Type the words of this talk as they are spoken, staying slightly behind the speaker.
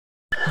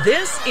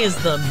This is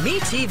the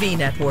MeTV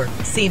Network,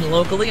 seen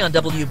locally on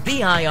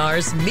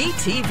WBIR's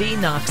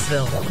MeTV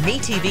Knoxville.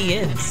 MeTV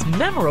is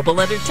memorable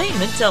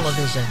entertainment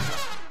television.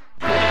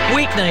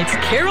 Weeknights,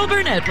 Carol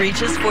Burnett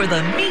reaches for the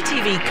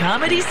MeTV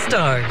comedy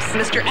stars.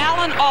 Mr.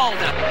 Alan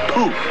Alda.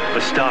 Poof, a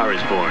star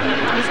is born.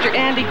 Mr.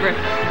 Andy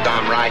Griffith.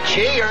 Downright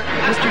cheer.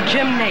 Mr.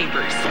 Jim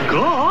Neighbors.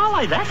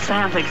 Golly, that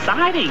sounds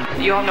exciting.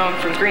 You all know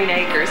him from Green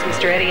Acres,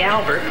 Mr. Eddie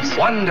Albert.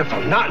 Wonderful.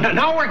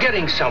 Now we're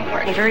getting somewhere.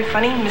 And very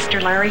funny, Mr.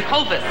 Larry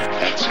Hovis.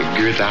 That's a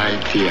good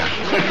idea.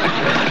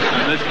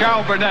 Miss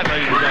Carol Burnett,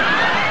 ladies and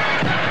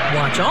gentlemen.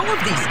 Watch all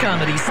of these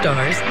comedy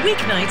stars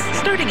weeknights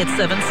starting at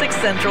 7/6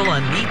 Central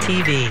on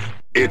MeTV.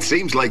 It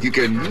seems like you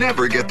can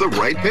never get the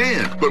right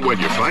pan, but when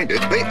you find it,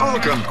 they all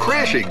come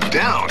crashing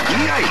down.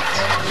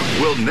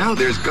 Yikes! Well, now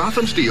there's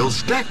Gotham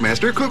Steel's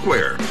Stackmaster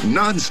Cookware.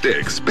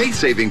 Non-stick,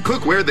 space-saving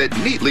cookware that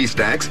neatly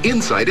stacks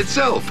inside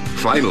itself.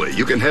 Finally,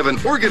 you can have an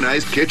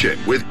organized kitchen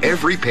with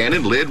every pan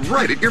and lid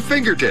right at your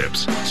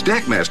fingertips.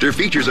 Stackmaster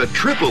features a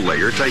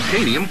triple-layer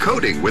titanium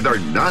coating with our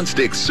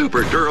non-stick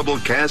super durable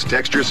cast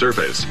texture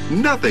surface.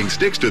 Nothing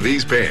sticks to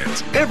these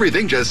pans.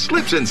 Everything just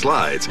slips and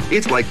slides.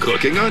 It's like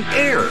cooking on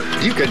air.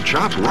 You can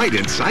chop right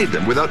inside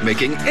them without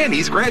making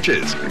any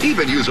scratches.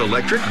 Even use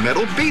electric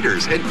metal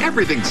beaters and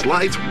everything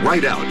slides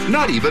right out,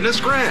 not even a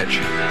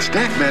scratch.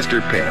 Stackmaster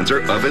pans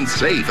are oven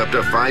safe up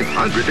to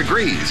 500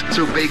 degrees,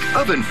 so bake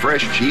oven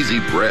fresh cheesy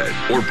bread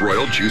or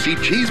broil juicy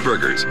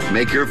cheeseburgers.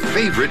 Make your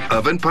favorite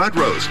oven pot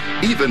roast.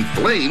 Even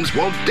flames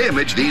won't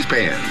damage these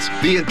pans.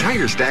 The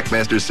entire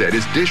Stackmaster set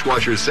is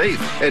dishwasher safe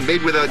and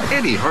made without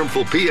any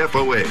harmful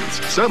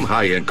PFOAs. Some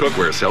high-end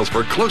cookware sells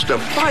for close to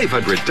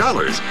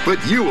 $500, but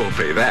you won't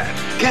pay that.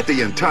 Get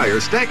the entire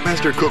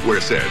Stackmaster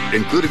cookware set,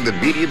 including the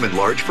medium and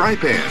large fry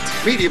pans,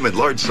 medium and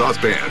large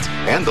saucepans,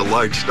 and the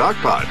large stock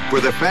pot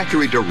for the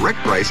factory direct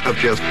price of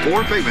just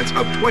 4 payments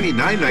of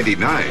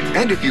 $29.99.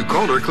 And if you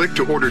call or click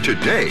to order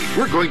today,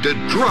 we're going to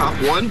drop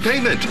 1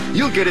 payment.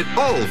 You'll get it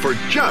all for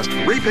just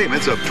 3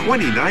 payments of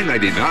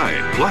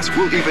 $29.99. Plus,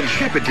 we'll even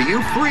ship it to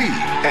you free.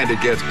 And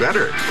it gets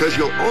better, because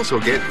you'll also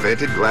get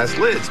vented glass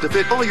lids to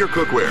fit all your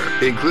cookware,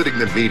 including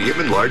the medium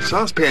and large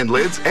saucepan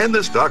lids and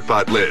the stock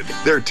pot lid.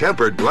 They're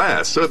tempered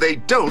glass, so they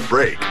don't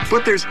break.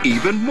 But there's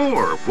even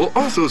more. We'll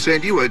also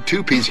send you a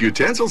 2-piece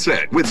utensil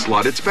set with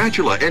slotted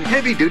spatula and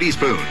heavy-duty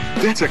spoon.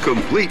 That's a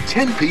complete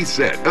 10-piece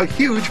set, a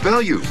huge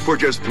value for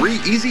just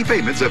 3 easy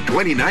payments of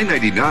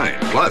 $29.99,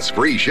 plus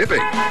free shipping.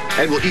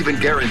 And we'll even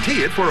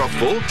guarantee it for a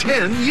full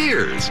 10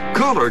 years.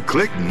 Call or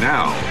click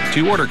now.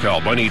 To order,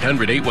 call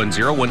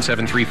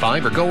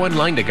 1-800-810-1735 or go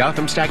online to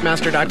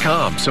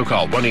GothamStackmaster.com. So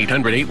call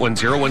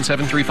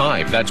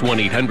 1-800-810-1735. That's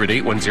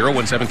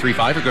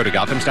 1-800-810-1735 or go to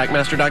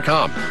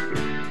GothamStackmaster.com.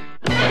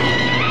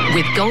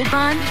 With Gold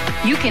Bond,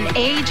 you can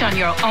age on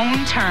your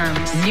own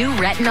terms. New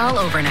Retinol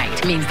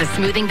Overnight means the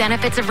smoothing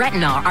benefits of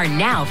retinol are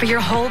now for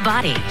your whole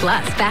body.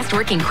 Plus,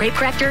 fast-working crepe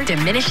corrector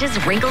diminishes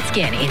wrinkled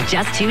skin in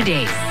just 2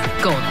 days.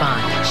 Gold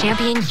Bond,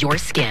 champion your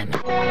skin.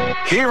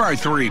 Here are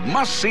 3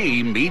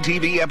 must-see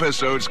MeTV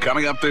episodes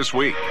coming up this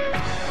week.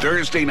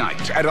 Thursday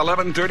night at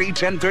 11:30,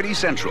 10:30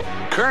 Central.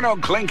 Colonel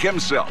Klink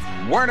himself,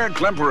 Werner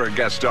Klemperer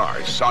guest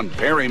stars on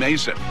Perry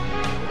Mason.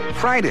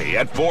 Friday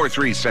at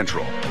 4/3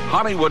 Central,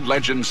 Hollywood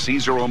legend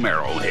Cesar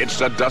Romero hits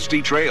the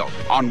dusty trail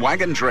on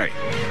Wagon Train.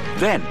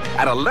 Then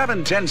at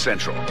 11:10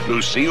 Central,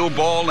 Lucille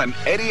Ball and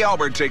Eddie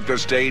Albert take the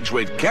stage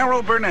with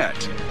Carol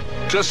Burnett.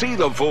 To see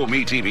the full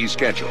MeTV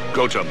schedule,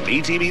 go to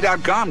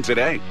MeTV.com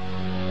today.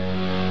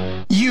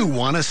 You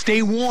want to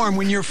stay warm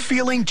when you're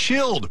feeling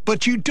chilled,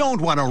 but you don't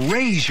want to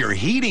raise your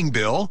heating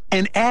bill.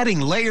 And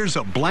adding layers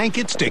of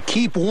blankets to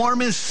keep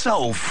warm is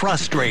so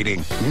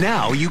frustrating.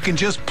 Now you can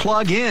just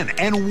plug in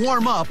and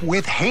warm up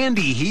with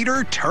Handy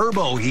Heater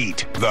Turbo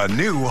Heat, the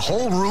new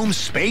whole room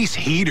space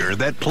heater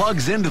that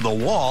plugs into the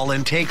wall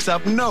and takes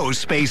up no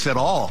space at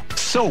all.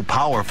 So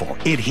powerful,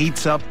 it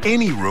heats up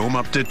any room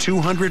up to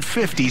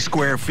 250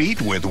 square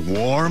feet with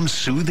warm,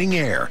 soothing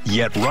air,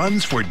 yet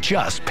runs for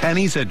just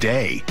pennies a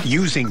day.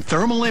 Using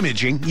thermal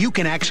imaging, you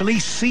can actually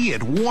see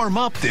it warm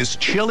up this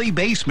chilly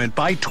basement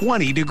by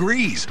 20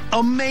 degrees.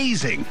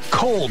 Amazing!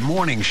 Cold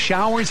morning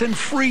showers and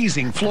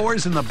freezing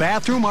floors in the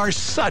bathroom are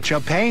such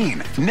a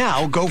pain.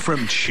 Now go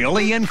from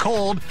chilly and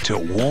cold to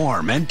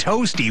warm and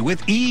toasty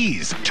with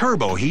ease.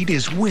 Turbo Heat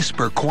is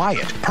whisper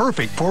quiet,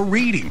 perfect for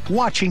reading,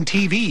 watching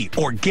TV,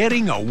 or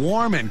getting a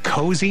warm and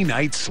cozy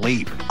night's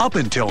sleep. Up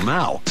until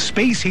now,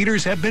 space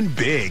heaters have been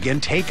big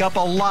and take up a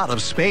lot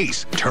of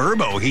space.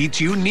 Turbo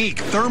Heat's unique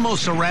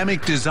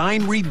thermoceramic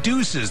design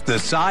reduces the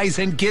size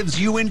and gives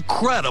you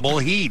incredible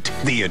heat.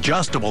 The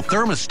adjustable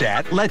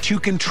thermostat lets you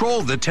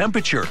control the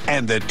temperature,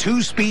 and the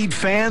 2-speed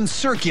fan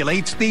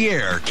circulates the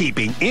air,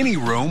 keeping any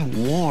room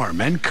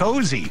warm and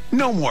cozy.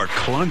 No more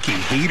clunky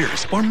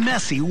heaters or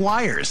messy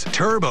wires.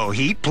 Turbo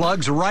Heat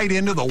plugs right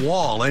into the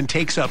wall and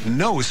takes up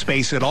no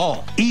space at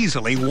all,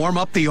 easily warming warm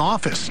up the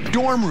office,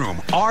 dorm room,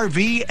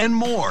 RV, and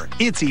more.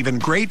 It's even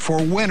great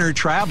for winter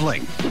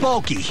traveling.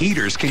 Bulky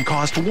heaters can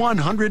cost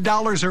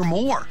 $100 or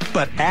more.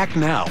 But act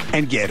now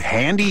and get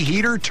Handy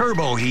Heater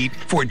Turbo Heat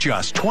for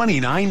just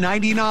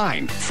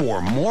 $29.99.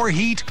 For more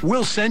heat,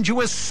 we'll send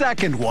you a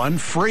second one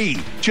free.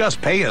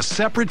 Just pay a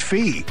separate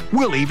fee.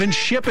 We'll even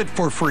ship it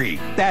for free.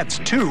 That's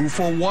 2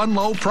 for one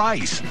low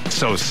price.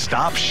 So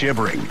stop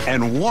shivering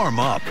and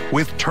warm up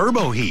with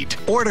Turbo Heat.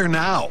 Order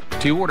now.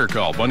 To order,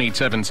 call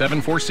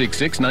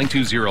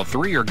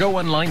 1-877-466-9203 or go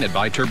online at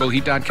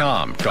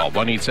buyturboheat.com. Call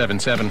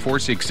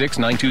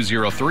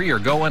 1-877-466-9203 or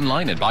go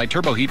online at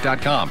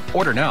buyturboheat.com.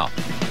 Order now.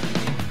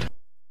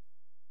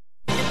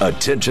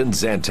 Attention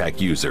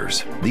Zantac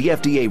users. The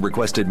FDA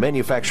requested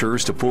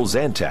manufacturers to pull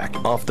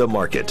Zantac off the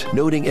market,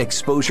 noting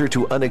exposure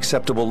to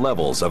unacceptable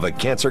levels of a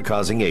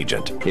cancer-causing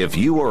agent. If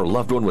you or a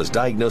loved one was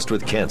diagnosed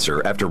with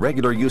cancer after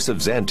regular use of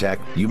Zantac,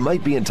 you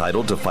might be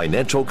entitled to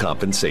financial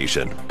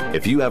compensation.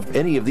 If you have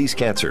any of these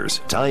cancers,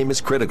 time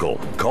is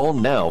critical. Call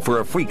now for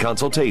a free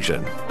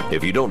consultation.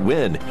 If you don't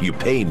win, you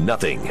pay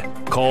nothing.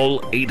 Call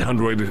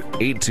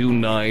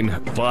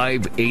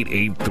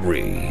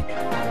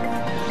 800-829-5883.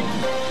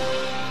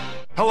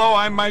 Hello,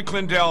 I'm Mike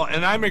Lindell,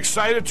 and I'm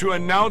excited to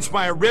announce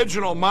my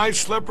original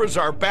MySlippers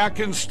are back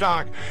in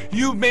stock.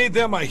 You've made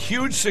them a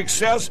huge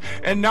success,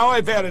 and now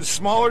I've added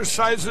smaller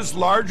sizes,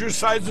 larger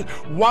sizes,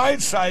 wide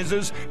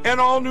sizes,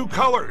 and all new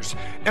colors.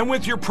 And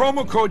with your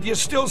promo code, you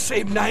still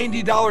save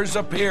 $90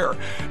 a pair.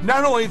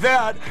 Not only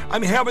that,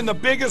 I'm having the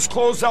biggest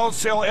closeout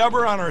sale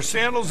ever on our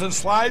sandals and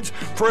slides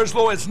for as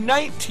low as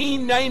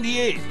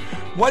 $19.98.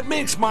 What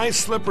makes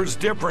MySlippers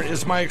different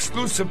is my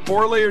exclusive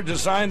 4-layer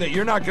design that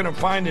you're not going to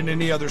find in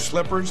any other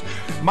slippers.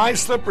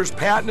 MySlippers'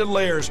 patented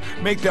layers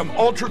make them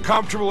ultra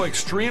comfortable,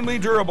 extremely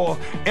durable,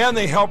 and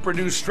they help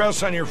reduce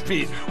stress on your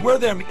feet. Wear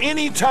them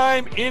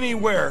anytime,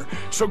 anywhere.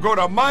 So go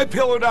to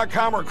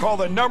MyPillow.com or call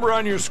the number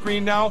on your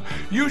screen now.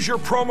 Use your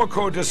promo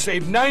code to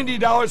save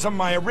 $90 on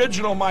my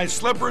original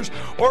MySlippers,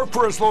 or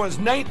for as low as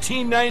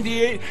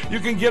 $19.98, you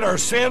can get our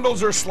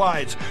sandals or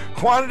slides.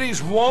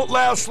 Quantities won't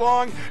last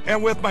long,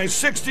 and with my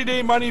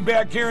 60-day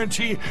money-back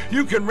guarantee,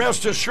 you can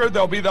rest assured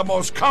they'll be the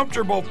most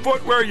comfortable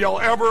footwear you'll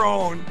ever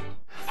own.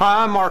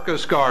 Hi, I'm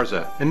Marcos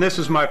Garza, and this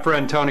is my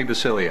friend Tony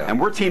Basilio. And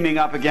we're teaming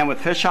up again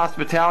with Fish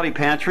Hospitality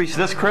Pantries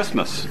this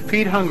Christmas.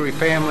 Feed hungry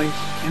families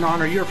and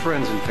honor your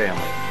friends and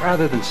family,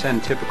 rather than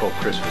send typical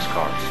Christmas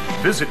cards.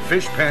 Visit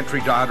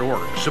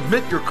fishpantry.org.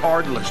 Submit your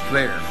card list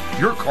there.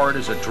 Your card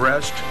is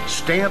addressed,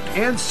 stamped,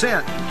 and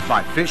sent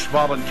by fish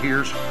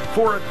volunteers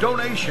for a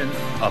donation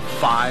of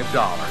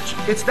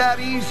 $5. It's that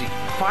easy.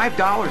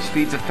 $5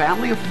 feeds a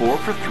family of 4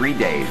 for 3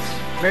 days.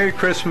 Merry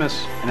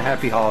Christmas and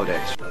Happy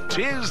Holidays.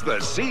 'Tis the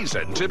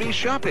season to be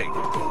shopping.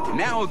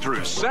 Now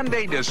through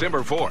Sunday,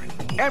 December 4th,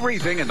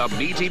 everything in the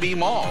MeTV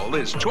Mall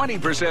is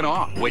 20%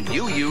 off when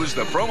you use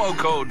the promo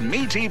code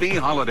MeTV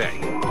Holiday.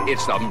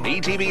 It's the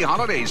MeTV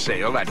Holiday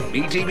Sale at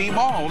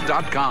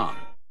MeTVMall.com.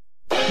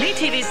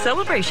 MeTV's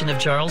celebration of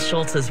Charles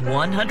Schultz's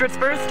 100th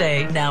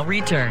birthday now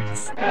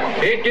returns.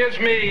 It gives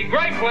me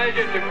great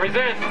pleasure to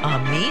present a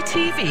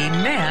MeTV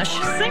MASH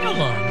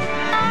sing-along.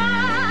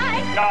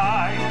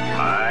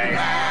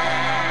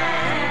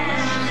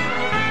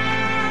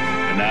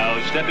 And now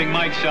stepping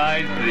Mike's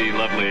side, the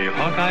lovely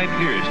Hawkeye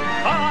Pierce.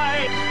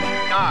 Hi!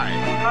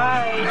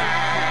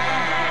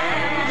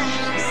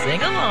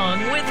 Sing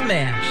along with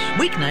MASH.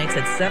 Weeknights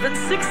at 7,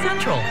 6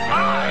 Central.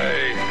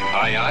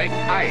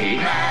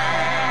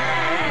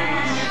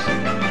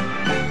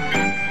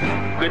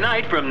 Good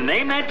night from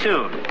Name That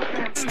Tune.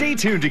 Stay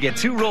tuned to get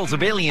 2 rolls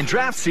of Alien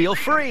Draft Seal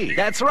free.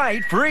 That's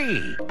right,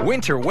 free.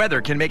 Winter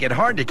weather can make it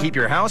hard to keep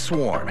your house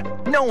warm.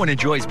 No one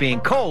enjoys being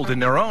cold in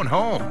their own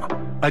home.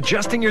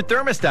 Adjusting your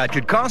thermostat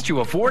could cost you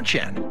a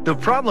fortune. The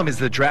problem is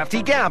the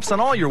drafty gaps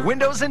on all your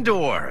windows and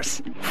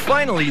doors.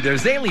 Finally,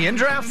 there's Alien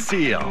Draft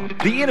Seal,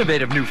 the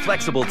innovative new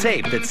flexible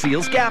tape that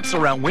seals gaps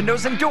around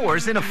windows and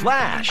doors in a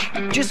flash.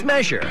 Just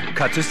measure,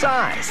 cut to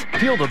size,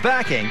 peel the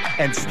backing,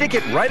 and stick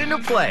it right into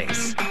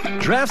place.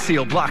 Draft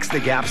Seal blocks the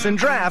gaps in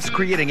drafts,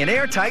 creating an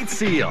airtight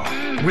seal.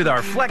 With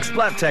our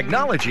FlexFlap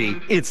technology,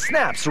 it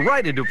snaps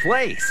right into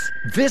place.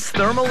 This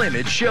thermal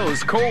image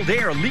shows cold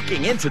air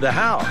leaking into the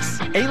house.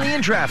 Alien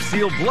Draft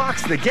Seal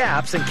blocks the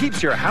gaps and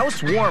keeps your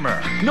house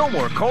warmer. No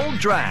more cold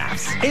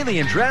drafts.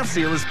 Alien Draft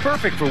Seal is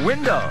perfect for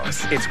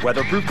windows. Its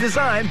weatherproof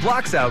design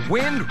blocks out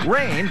wind,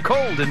 rain,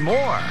 cold, and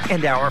more.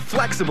 And our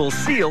flexible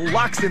seal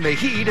locks in the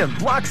heat and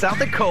blocks out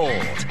the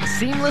cold.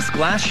 Seamless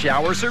glass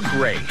showers are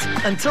great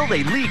until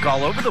they leak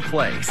all over the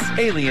place.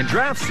 Alien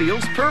Draft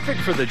Seal's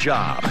perfect for the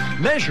job.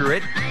 Measure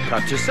it,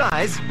 cut to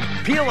size,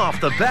 peel off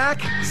the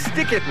back,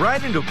 stick it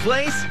right into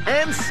place,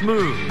 and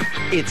smooth.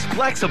 Its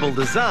flexible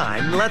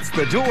design lets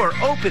the door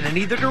open in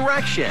either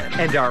direction,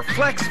 and our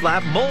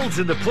FlexFlap molds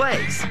into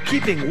place,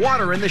 keeping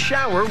water in the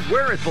shower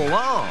where it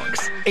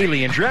belongs.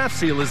 Alien Draft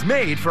Seal is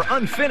made for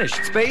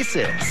unfinished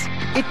spaces.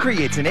 It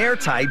creates an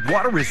airtight,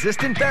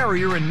 water-resistant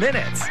barrier in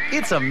minutes.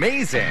 It's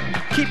amazing.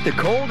 Keep the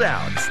cold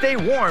out, stay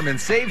warm, and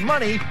save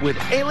money with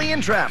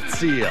Alien Draft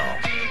Seal.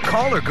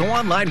 Call or go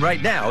online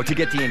right now to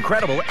get the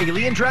incredible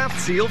Alien Draft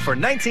Seal for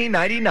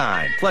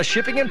 $19.99, plus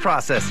shipping and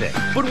processing.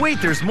 But wait,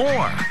 there's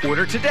more.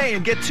 Order today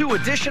and get 2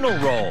 additional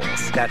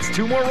rolls. That's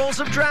 2 more rolls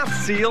of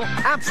Draft Seal,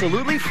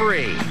 absolutely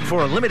free.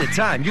 For a limited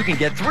time, you can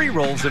get 3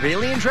 rolls of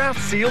Alien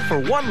Draft Seal for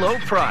one low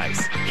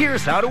price.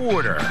 Here's how to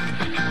order.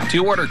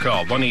 To order,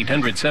 call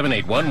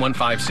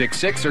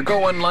 1-800-781-1566 or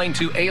go online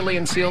to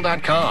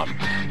alienseal.com.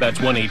 That's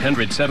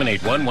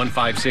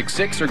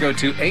 1-800-781-1566 or go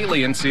to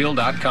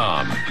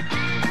alienseal.com.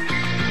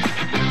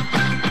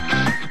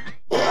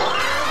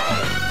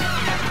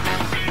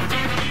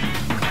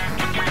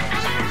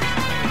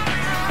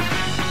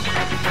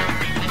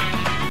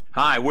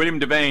 Hi, William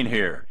Devane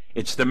here.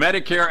 It's the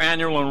Medicare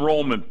annual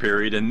enrollment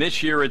period, and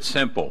this year it's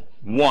simple.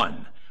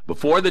 1.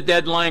 Before the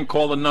deadline,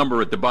 call the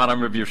number at the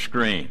bottom of your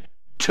screen.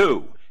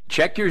 2.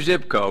 Check your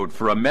zip code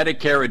for a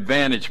Medicare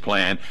Advantage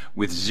plan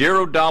with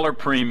 $0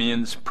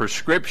 premiums,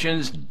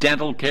 prescriptions,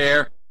 dental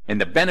care,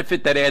 and the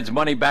benefit that adds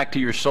money back to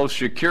your Social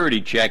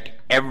Security check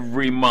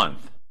every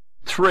month.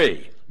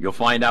 3. You'll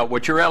find out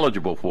what you're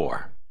eligible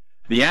for.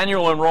 The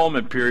annual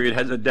enrollment period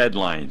has a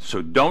deadline,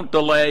 so don't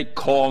delay.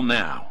 Call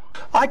now.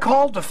 I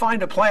called to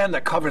find a plan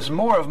that covers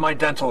more of my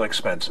dental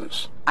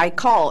expenses. I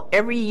call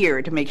every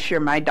year to make sure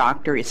my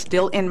doctor is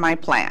still in my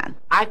plan.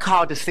 I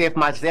call to see if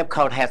my zip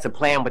code has a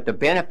plan with the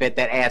benefit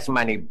that adds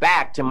money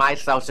back to my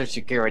Social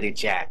Security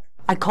check.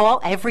 I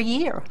call every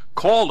year.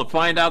 Call to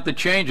find out the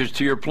changes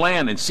to your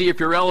plan and see if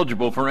you're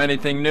eligible for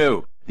anything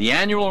new. The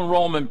annual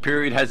enrollment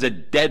period has a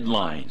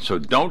deadline, so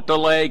don't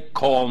delay.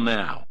 Call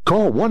now.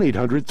 Call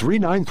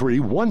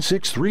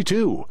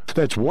 1-800-393-1632.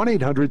 That's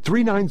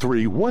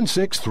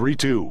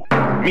 1-800-393-1632.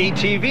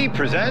 MeTV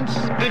presents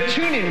the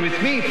Tune In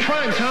With Me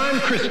Primetime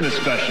Christmas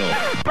Special.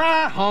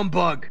 Bah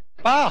humbug.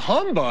 Bah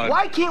humbug?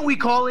 Why can't we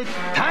call it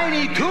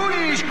Tiny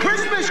Toony's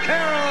Christmas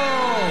Carol?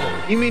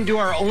 You mean do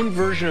our own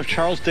version of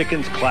Charles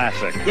Dickens'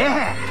 classic?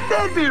 Yeah,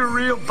 that'd be a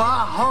real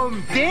bah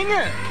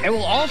humdinger. And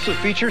we'll also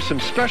feature some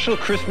special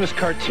Christmas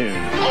cartoons.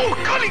 Oh,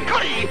 goody!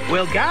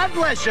 Well, God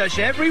bless us,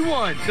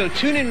 everyone. So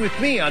tune in with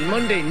me on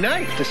Monday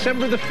night,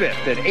 December the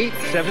 5th at 8,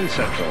 7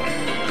 Central.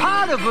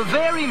 Part of a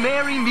very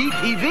merry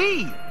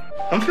MeTV.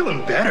 I'm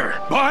feeling better.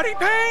 Body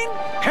pain?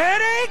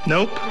 Headache?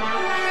 Nope.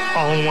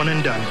 All in one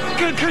and done.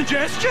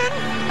 Congestion?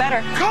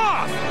 Better.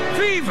 Cough?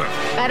 Fever?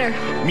 Better.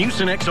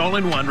 Mucinex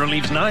All-in-One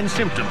relieves 9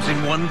 symptoms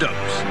in one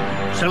dose.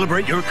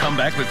 Celebrate your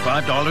comeback with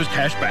 $5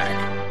 cash back.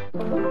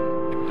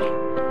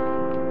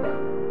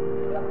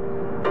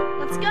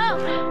 Let's go.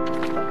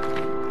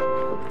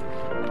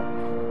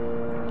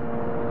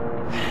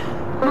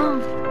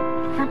 Mom,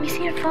 let me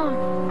see your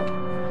phone.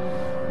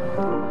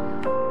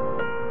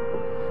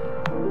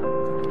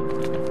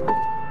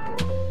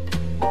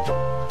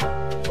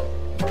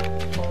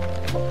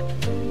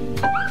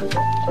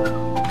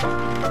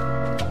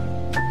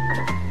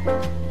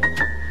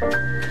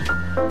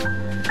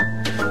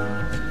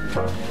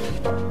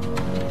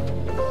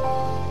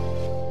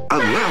 A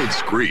loud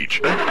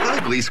screech, an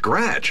ugly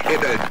scratch,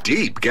 and a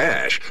deep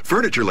gash.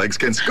 Furniture legs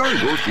can scar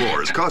your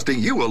floors, costing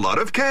you a lot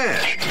of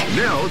cash.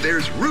 Now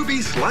there's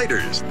Ruby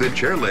Sliders, the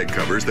chair leg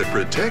covers that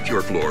protect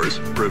your floors,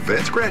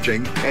 prevent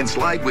scratching, and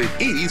slide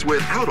with ease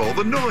without all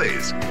the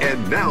noise.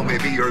 And now may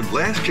be your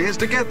last chance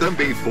to get them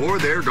before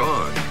they're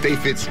gone. They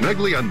fit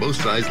snugly on most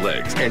size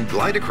legs and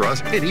glide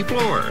across any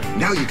floor.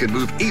 Now you can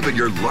move even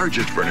your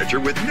largest furniture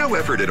with no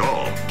effort at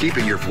all,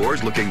 keeping your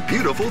floors looking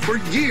beautiful for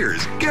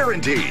years,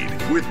 guaranteed.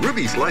 With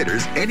Ruby Sliders,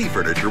 any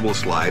furniture will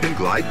slide and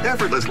glide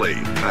effortlessly.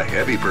 A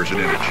heavy person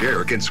in a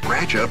chair can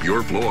scratch up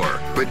your floor,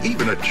 but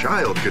even a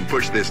child can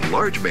push this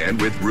large man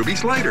with Ruby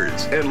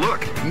Sliders. And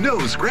look,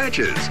 no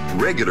scratches.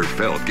 Regular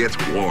felt gets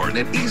worn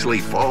and easily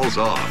falls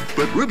off,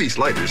 but Ruby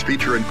Sliders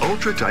feature an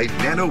ultra-tight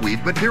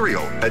nano-weave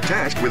material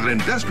attached with an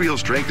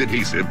industrial-strength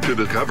adhesive to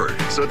the cover,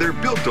 so they're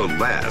built to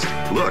last.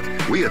 Look,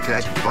 we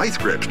attached vice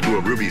grips to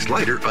a Ruby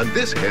Slider on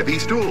this heavy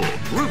stool.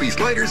 Ruby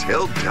Sliders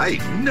held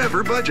tight,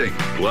 never budging.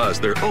 Plus,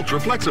 they're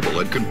ultra-flexible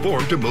and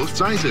conform to most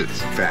sizes.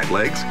 Fat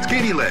legs,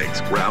 skinny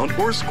legs, round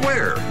or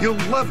square. You'll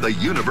love the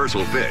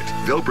universal fit.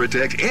 They'll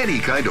protect any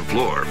kind of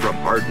floor, from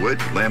hardwood,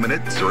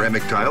 laminate,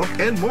 ceramic tile,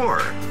 and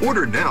more.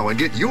 Order now and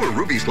get your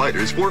Ruby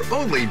Sliders for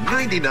only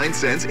 99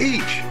 cents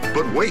each.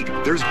 But wait,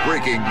 there's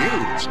breaking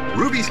news.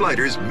 Ruby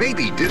Sliders may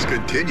be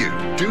discontinued.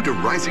 Due to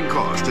rising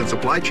costs and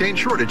supply chain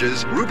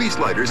shortages, Ruby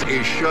Sliders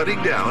is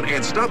shutting down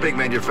and stopping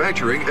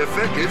manufacturing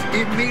effective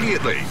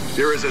immediately.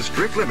 There is a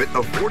strict limit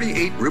of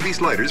 48 Ruby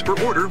Sliders per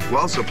order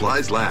while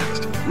supplies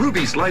last.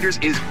 Ruby Sliders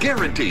is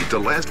guaranteed to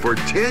last for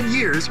 10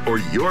 years or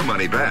your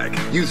money back.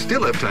 You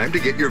still have time to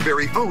get your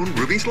very own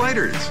Ruby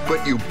Sliders,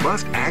 but you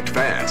must act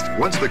fast.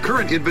 Once the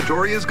current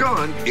inventory is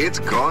gone, it's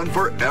gone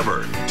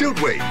forever. Don't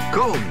wait.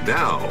 Call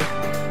now.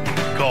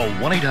 Call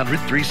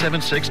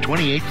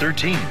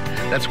 1-800-376-2813.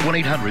 That's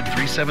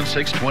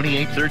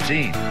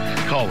 1-800-376-2813.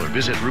 Call or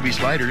visit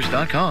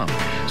rubysliders.com.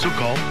 So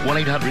call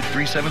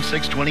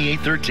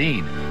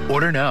 1-800-376-2813.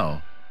 Order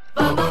now.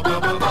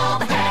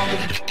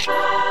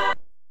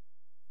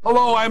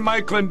 Hello, I'm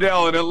Mike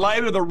Lindell, and in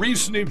light of the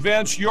recent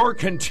events, your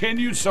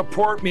continued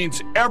support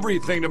means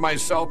everything to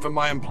myself and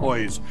my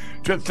employees.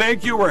 To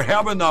thank you, we're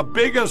having the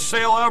biggest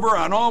sale ever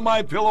on all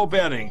MyPillow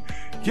bedding.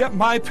 Get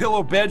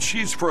MyPillow bed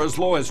sheets for as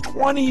low as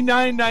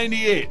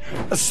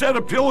 $29.98. A set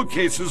of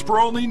pillowcases for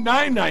only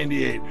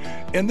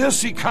 $9.98. In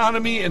this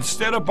economy,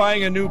 instead of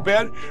buying a new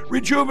bed,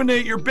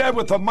 rejuvenate your bed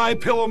with a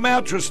MyPillow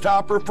mattress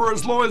topper for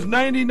as low as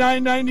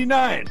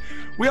 $99.99.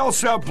 We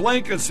also have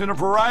blankets in a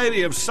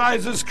variety of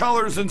sizes,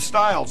 colors, and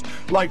styles,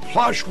 like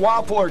plush,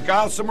 waffle, or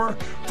gossamer,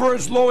 for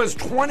as low as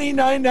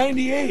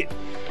 $29.98.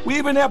 We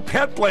even have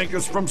pet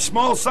blankets from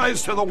small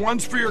size to the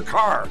ones for your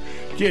car.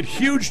 Get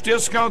huge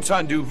discounts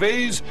on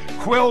duvets,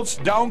 quilts,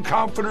 down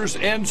comforters,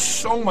 and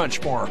so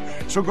much more.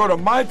 So go to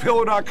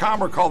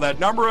MyPillow.com or call that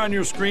number on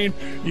your screen.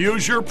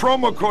 Use your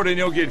promo code and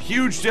you'll get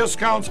huge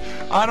discounts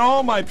on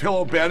all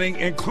MyPillow bedding,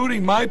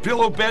 including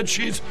MyPillow bed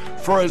sheets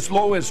for as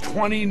low as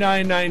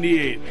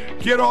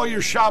 $29.98. Get all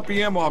your shopping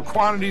in while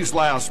quantities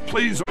last.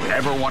 Please.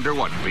 Ever wonder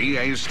what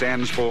BA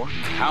stands for?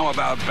 How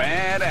about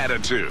bad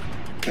attitude?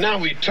 Now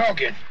we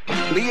talking.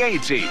 The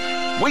A-Team,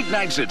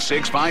 weeknights at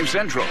 6, 5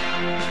 Central.